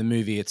in the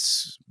movie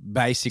it's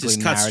basically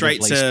Just cut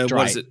straight to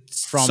what is it?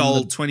 from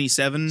Soul the-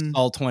 27.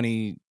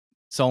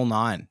 Soul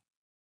 9.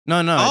 No.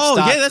 Oh, it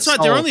starts yeah, that's at right.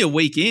 They're Soul- only a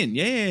week in.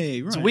 Yeah,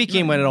 right. It's a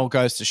weekend when it all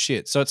goes to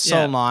shit. So it's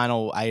Yeah. Soul 9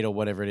 or 8 or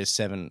whatever it is,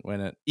 7 when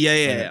it.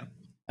 Yeah.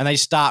 And they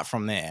start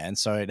from there. And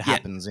so it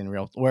happens in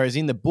real. Whereas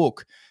in the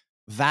book,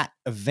 that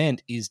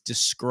event is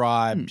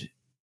described.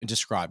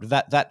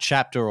 That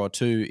chapter or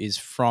two is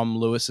from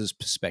Lewis's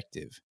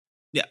perspective.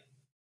 Yeah.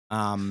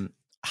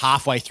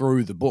 Halfway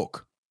through the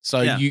book.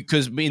 So Yeah.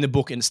 because in the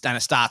book it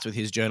starts with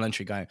his journal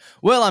entry going,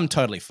 well, I'm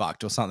totally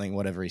fucked or something,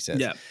 whatever he says.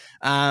 Yeah.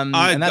 And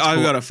I that's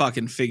cool. got to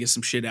fucking figure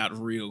some shit out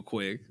real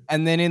quick.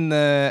 And then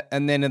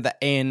at the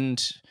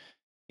end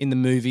in the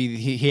movie,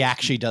 he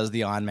actually does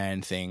the Iron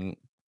Man thing.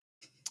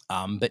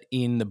 But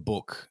in the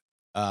book,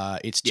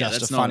 it's Yeah,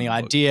 just that's a not funny in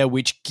the book. idea,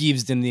 which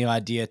gives them the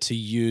idea to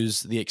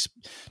use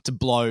to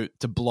blow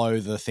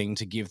the thing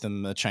to give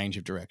them a change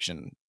of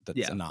direction. That's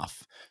Yeah.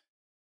 enough.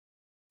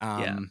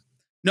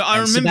 No, I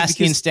And remember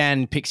Sebastian because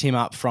Stan picks him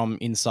up from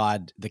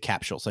inside the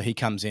capsule, so he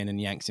comes in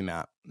and yanks him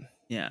out.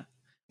 yeah.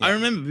 Yeah. I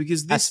remember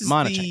because That's this is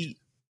minor the change.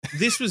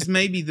 this was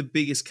maybe the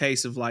biggest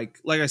case of like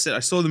I said, I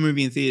saw the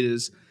movie in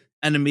theaters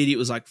and immediately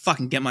was like,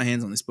 fucking get my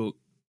hands on this book.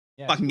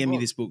 Yeah, Fucking get me cool.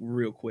 this book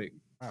real quick.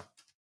 Oh.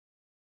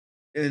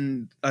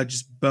 And I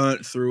just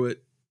burnt through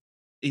it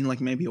in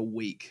like maybe a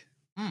week.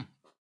 Hmm.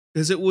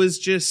 Because it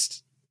was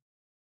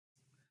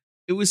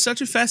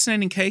such a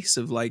fascinating case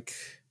of like,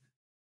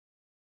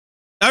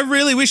 I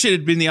really wish it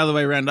had been the other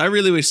way around. I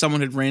really wish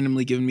someone had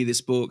randomly given me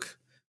this book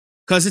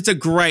because it's a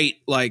great,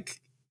 like,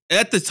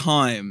 at the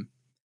time,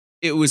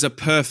 it was a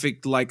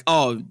perfect, like,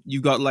 oh, you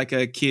got like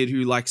a kid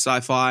who likes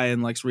sci-fi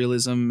and likes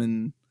realism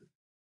and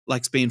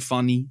likes being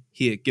funny.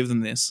 Here, give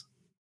them this.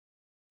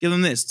 Give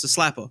them this. It's a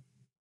slapper.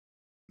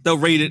 They'll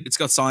read it. It's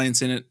got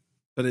science in it,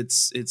 but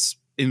it's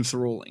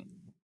enthralling.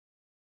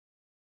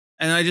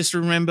 And I just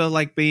remember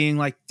like being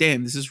like,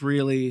 damn, this is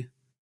really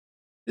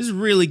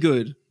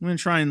good. I'm going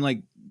to try and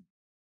like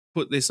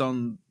put this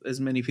on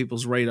as many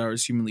people's radar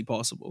as humanly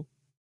possible.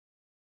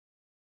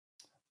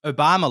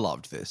 Obama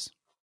loved this.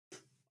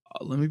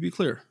 Let me be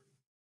clear.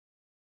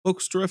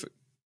 Book's terrific.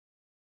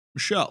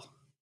 Michelle,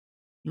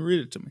 you read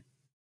it to me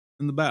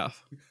in the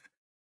bath.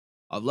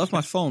 I've left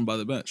my phone by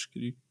the bench.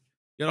 Could you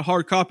get a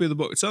hard copy of the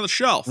book? It's on the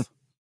shelf.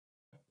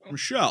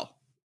 Michelle,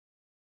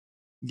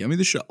 give me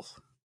the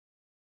shelf.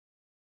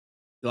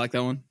 You like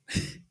that one?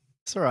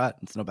 It's all right.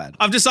 It's not bad.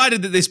 I've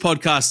decided that this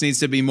podcast needs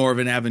to be more of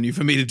an avenue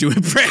for me to do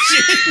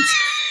impressions.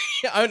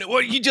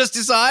 What you just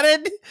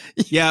decided?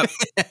 Yeah.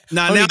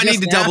 No, Only now I need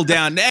just to now? double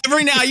down.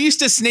 I used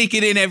to sneak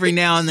it in every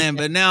now and then,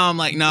 but now I'm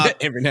like, no,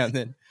 Every now and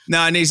then.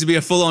 no, it needs to be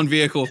a full-on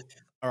vehicle.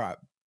 All right.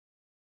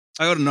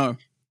 I got to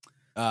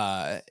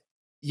know.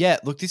 Yeah.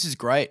 Look, this is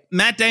great.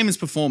 Matt Damon's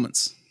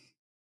performance.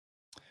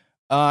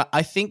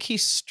 I think he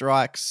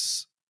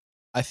strikes.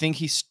 I think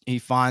he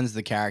finds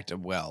the character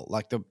well.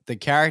 Like the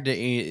character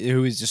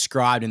who is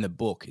described in the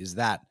book is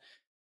that.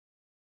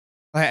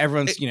 Like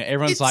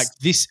everyone's like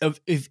this.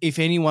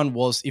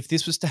 If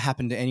this was to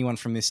happen to anyone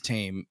from this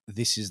team,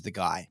 this is the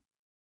guy.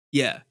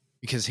 Yeah.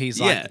 Because he's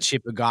like Yeah. the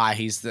chipper guy.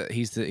 He's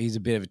a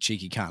bit of a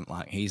cheeky cunt.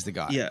 Like he's the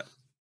guy. Yeah.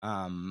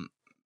 Um,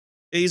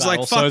 He's but like,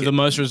 also fuck the it.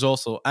 most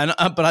resourceful. And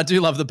but I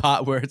do love the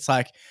part where it's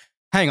like,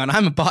 hang on,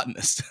 I'm a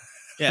botanist.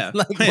 Yeah.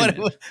 Like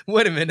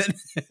wait a minute.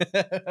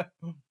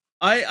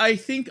 I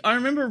think I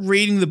remember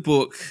reading the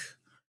book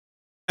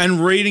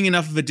and reading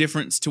enough of a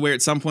difference to where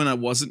at some point I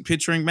wasn't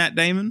picturing Matt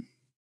Damon.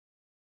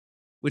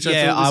 Which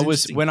I thought was I was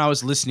interesting. when I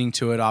was listening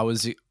to it, I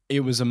was it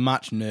was a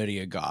much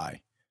nerdier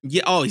guy.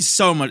 Yeah. Oh, he's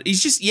so much.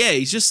 He's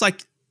just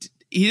like,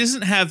 he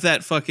doesn't have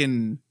that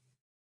fucking.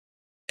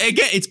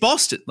 Again, it's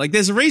Boston. Like,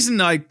 there's a reason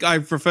I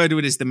refer to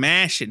it as the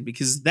Martian,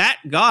 because that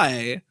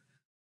guy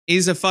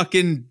is a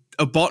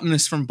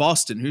botanist from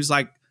Boston who's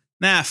like,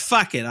 nah,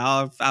 fuck it.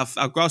 I'll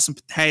grow some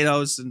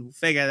potatoes and we'll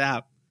figure it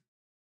out.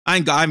 I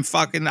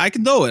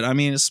can do it. I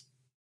mean,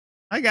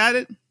 I got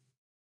it.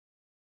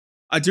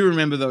 I do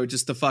remember though,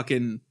 just the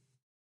fucking,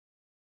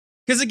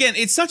 because again,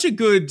 it's such a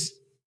good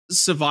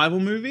survival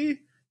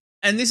movie,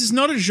 and this is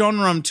not a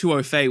genre I'm too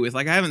au fait with.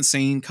 Like, I haven't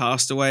seen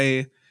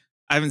Castaway.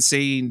 I haven't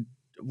seen,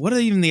 what are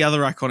even the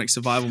other iconic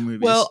survival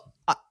movies? Well,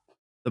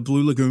 The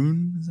Blue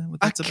Lagoon. Is that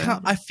what that's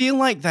about? I feel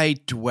like they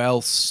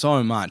dwell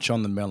so much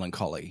on the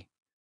melancholy.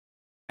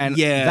 And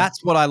Yeah.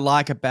 that's what I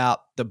like about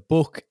the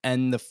book,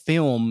 and the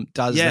film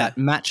does Yeah. that,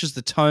 matches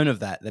the tone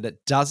of that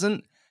it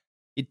doesn't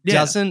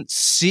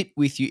sit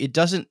with you. It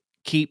doesn't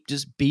keep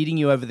just beating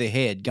you over the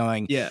head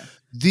going, Yeah.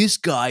 this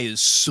guy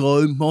is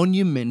so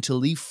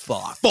monumentally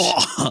fucked.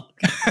 Fuck.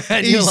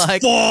 And He's you're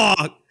like,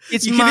 fuck.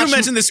 it's Can you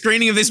imagine the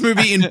screening of this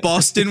movie in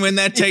Boston when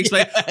that takes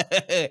place?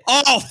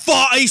 Oh,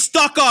 fuck. He's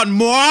stuck on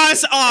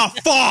Mars? Oh,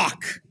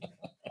 fuck.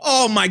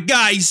 Oh, my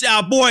God.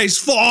 Our boy's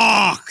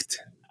fucked.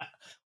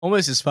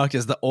 almost as fucked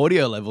as the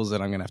audio levels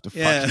that I'm going to have to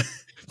fucking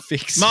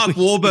fix. Mark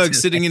Wahlberg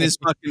sitting in his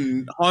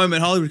fucking home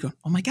in Hollywood going,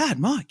 oh, my God,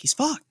 Mark, he's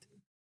fucked.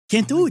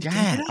 Can't do it.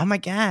 Oh my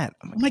God.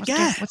 Oh my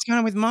God. What's going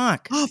on with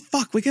Mark? Oh,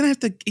 fuck. We're going to have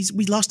to.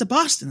 We lost to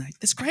Boston.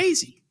 That's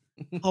crazy.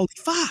 Holy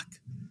fuck.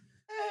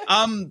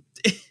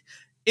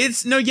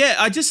 It's no, yeah.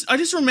 I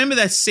just remember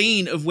that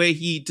scene of where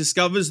he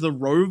discovers the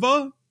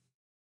rover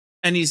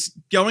and he's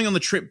going on the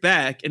trip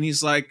back and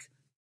he's like,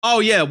 oh,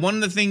 yeah, one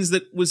of the things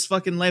that was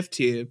fucking left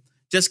here,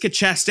 Jessica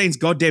Chastain's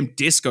goddamn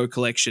disco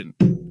collection.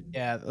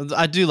 Yeah,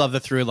 I do love the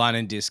through line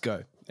in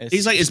disco.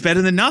 He's like, it's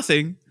better than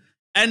nothing.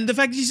 And the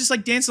fact that he's just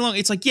like dancing along,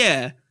 it's like,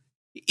 yeah,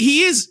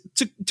 he is,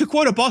 to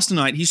quote a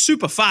Bostonite, he's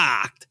super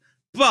fucked,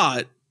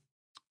 but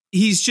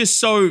he's just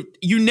so,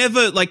 you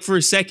never, like, for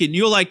a second,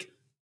 you're like,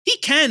 he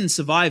can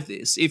survive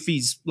this if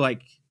he's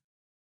like,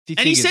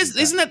 and he says,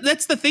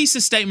 that's the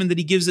thesis statement that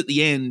he gives at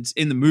the end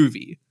in the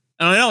movie.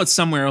 And I know it's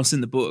somewhere else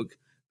in the book,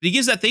 but he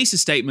gives that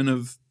thesis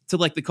statement to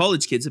like the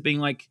college kids of being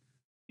like,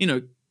 you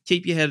know,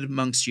 keep your head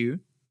amongst you,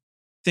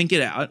 think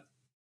it out.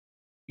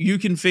 You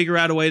can figure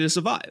out a way to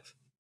survive.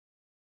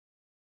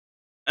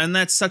 And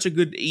that's such a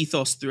good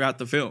ethos throughout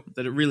the film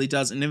that it really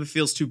does. It never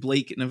feels too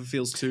bleak. It never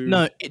feels too.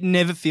 No, it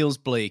never feels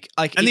bleak.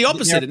 Like, and the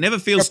opposite, it never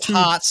feels too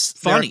funny.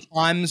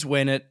 There are times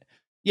when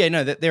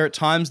there are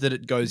times that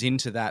it goes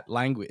into that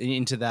language,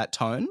 into that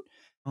tone.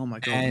 Oh my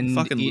God. And it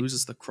fucking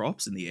loses the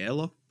crops in the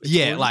airlock.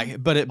 Yeah,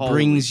 like, but it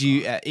brings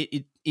you,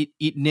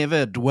 it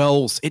never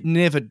dwells in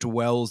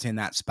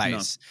that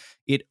space.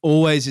 No. It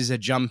always is a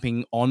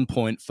jumping on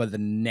point for the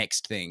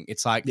next thing.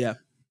 It's like,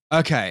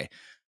 okay,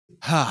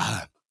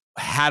 how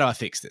do I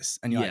fix this?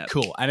 And you're like,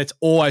 cool. And it's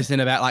always then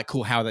about like,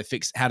 cool, how do they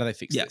fix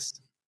this?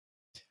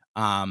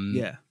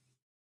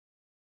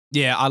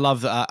 Yeah, I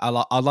love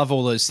I love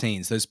all those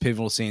scenes, those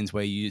pivotal scenes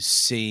where you're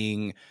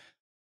seeing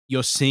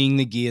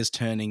the gears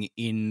turning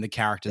in the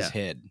character's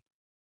head.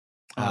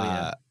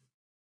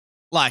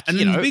 Like, and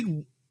you know,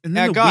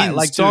 our guy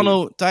like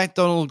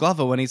Donald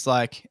Glover when he's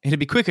like, it'd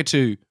be quicker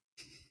to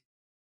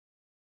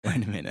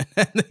wait a minute.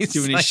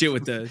 doing his shit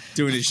with the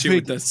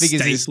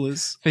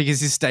staplers. Figures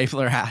his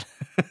stapler out.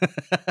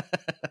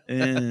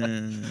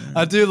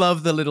 I do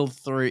love the little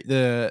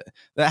that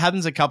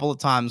happens a couple of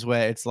times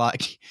where it's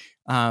like,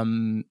 I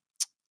think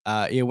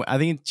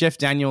it's Jeff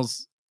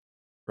Daniels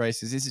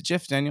races. Is it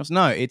Jeff Daniels?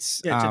 No,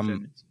 it's Jeff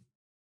Daniels.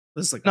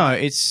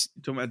 It's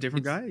talking about a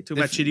different guy. Talking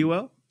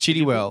about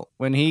Chidwell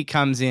when he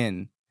comes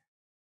in,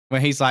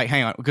 where he's like,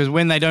 hang on, because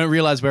when they don't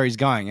realize where he's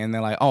going and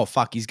they're like, oh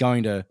fuck, he's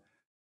going to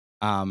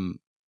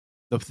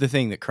the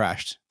thing that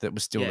crashed that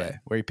was still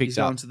there, where he picked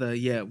up onto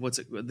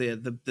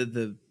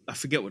the I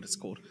forget what it's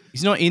called.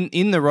 He's not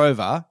in the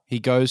rover. He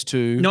goes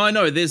to no, I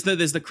know. There's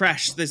the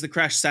crash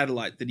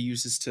satellite that he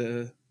uses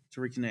to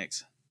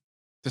reconnect.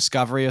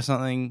 Discovery or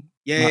something.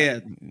 Yeah.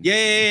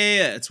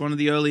 It's one of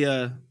the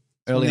earlier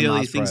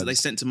things probes that they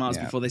sent to Mars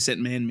before they sent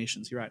manned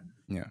missions. You're right.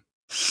 Yeah.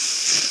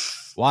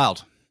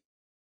 Wild.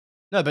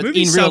 No, but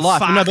Movie's in real so life.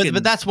 fucking... No,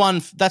 but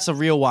that's a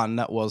real one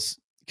that was,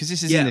 because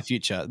this is in the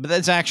future. But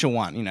that's an actual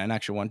one, an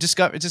actual one.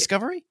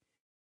 Discovery?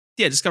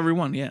 Yeah, Discovery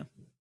 1, yeah.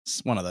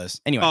 It's one of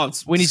those. Anyway,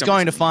 when he's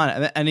going to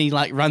find it and he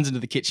like runs into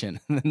the kitchen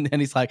and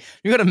he's like,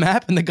 you got a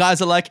map? And the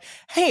guys are like,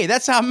 hey,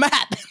 that's our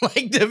map.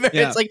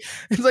 It's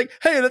like,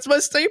 hey, that's my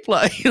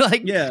stapler. You're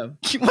like,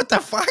 what the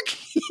fuck?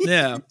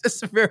 Yeah.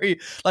 It's very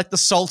like the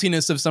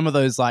saltiness of some of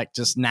those like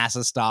just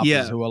NASA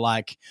staffers who are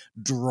like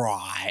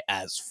dry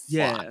as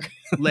fuck.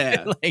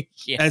 Yeah.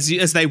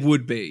 As they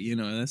would be,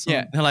 That's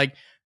they're like,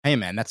 hey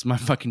man, that's my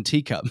fucking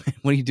teacup.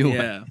 What are you doing?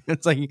 Yeah.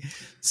 It's like,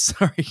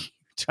 sorry.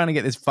 Trying to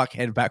get this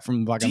fuckhead back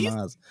from fucking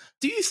Mars.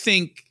 Do you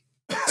think,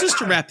 just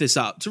to wrap it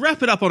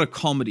up on a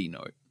comedy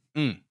note,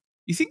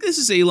 you think this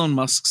is Elon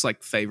Musk's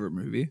like favorite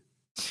movie?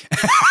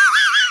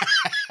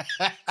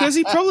 Because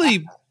he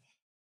probably,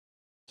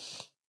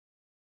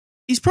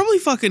 He's probably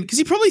fucking because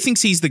he probably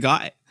thinks he's the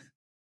guy.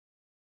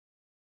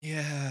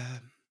 Yeah.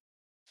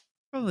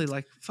 Probably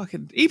like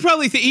fucking. He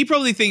probably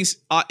thinks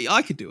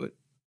I could do it.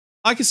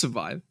 I could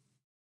survive.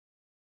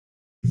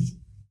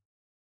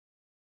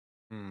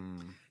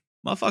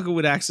 Motherfucker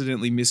would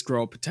accidentally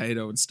misgrow a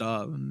potato and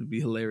starve, and it'd be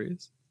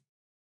hilarious.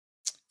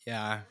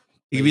 Yeah.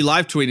 He could be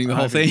live tweeting the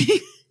whole thing.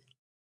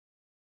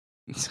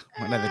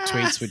 One of the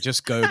tweets would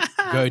just go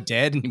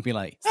dead, and he'd be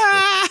like,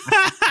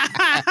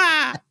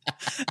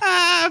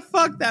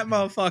 Fuck that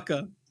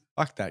motherfucker.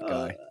 fuck that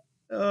guy.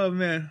 Oh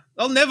man,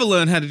 I'll never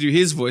learn how to do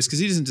his voice because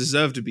he doesn't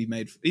deserve to be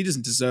made. He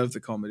doesn't deserve the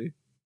comedy.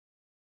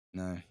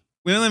 No.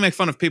 We only make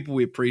fun of people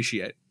we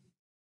appreciate.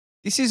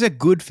 This is a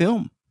good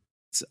film.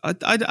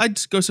 I'd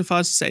go so far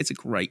as to say it's a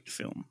great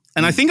film.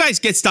 And I think I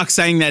get stuck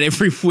saying that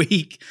every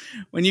week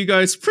when you go,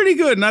 it's pretty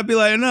good. And I'd be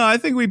like, no, I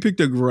think we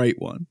picked a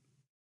great one.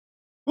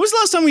 When was the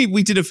last time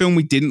we did a film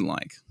we didn't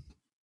like?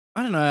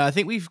 I don't know. I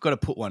think we've got to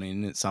put one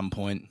in at some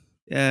point.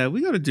 Yeah,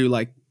 we got to do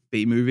like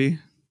B-movie.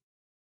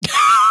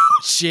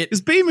 Shit. Because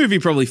B-movie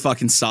probably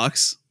fucking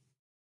sucks.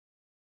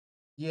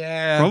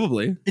 Yeah.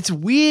 Probably. It's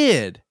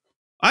weird.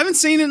 I haven't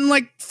seen it in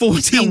like 14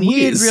 It's a weird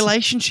years.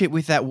 relationship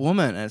with that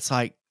woman. And it's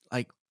like,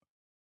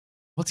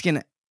 what's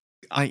gonna?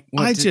 Do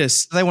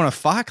they want to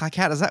fuck? Like,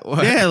 how does that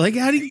work? Yeah, like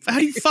how do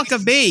you fuck a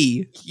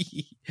bee?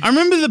 I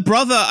remember the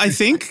brother, I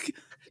think,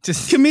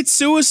 Just commits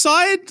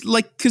suicide,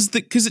 like because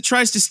it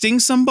tries to sting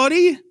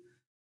somebody,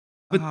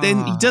 but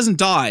then he doesn't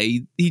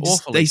die.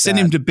 They send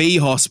him to bee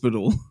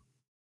hospital.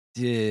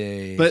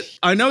 Yeah. But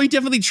I know he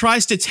definitely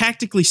tries to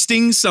tactically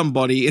sting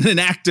somebody in an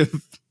act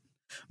of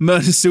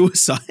murder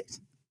suicide.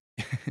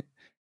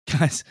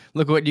 Guys,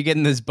 look what you get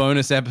in this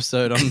bonus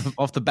episode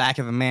off the back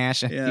of the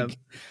MASH. Yeah,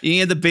 you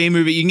can get the B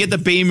movie. You can get the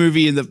B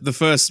movie in the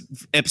first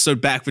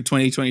episode back for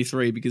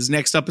 2023 because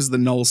next up is the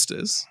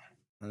Knowlsters.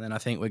 And then I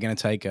think we're gonna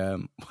take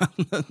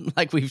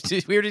like we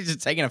already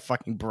just taken a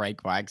fucking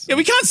break by accident. Yeah,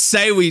 we can't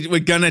say we're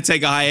gonna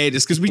take a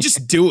hiatus because we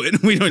just do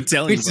it. We don't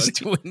tell We anybody. just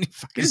do it. We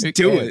just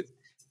do it.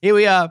 Here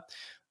we are.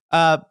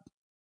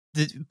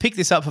 Pick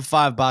this up for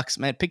 $5,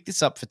 man. Pick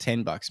this up for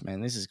 $10,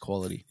 man. This is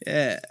quality.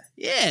 Yeah,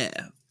 yeah.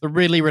 The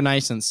Ridley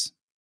Renaissance,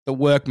 the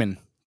workman,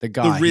 the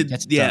guy.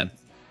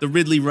 The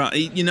Ridley run.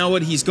 You know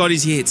what? He's got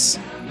his hits.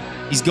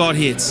 He's got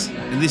hits,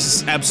 and this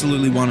is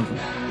absolutely one of them.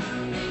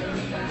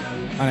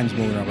 My name's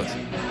Morgan Roberts.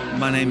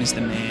 My name is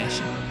The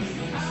Mash.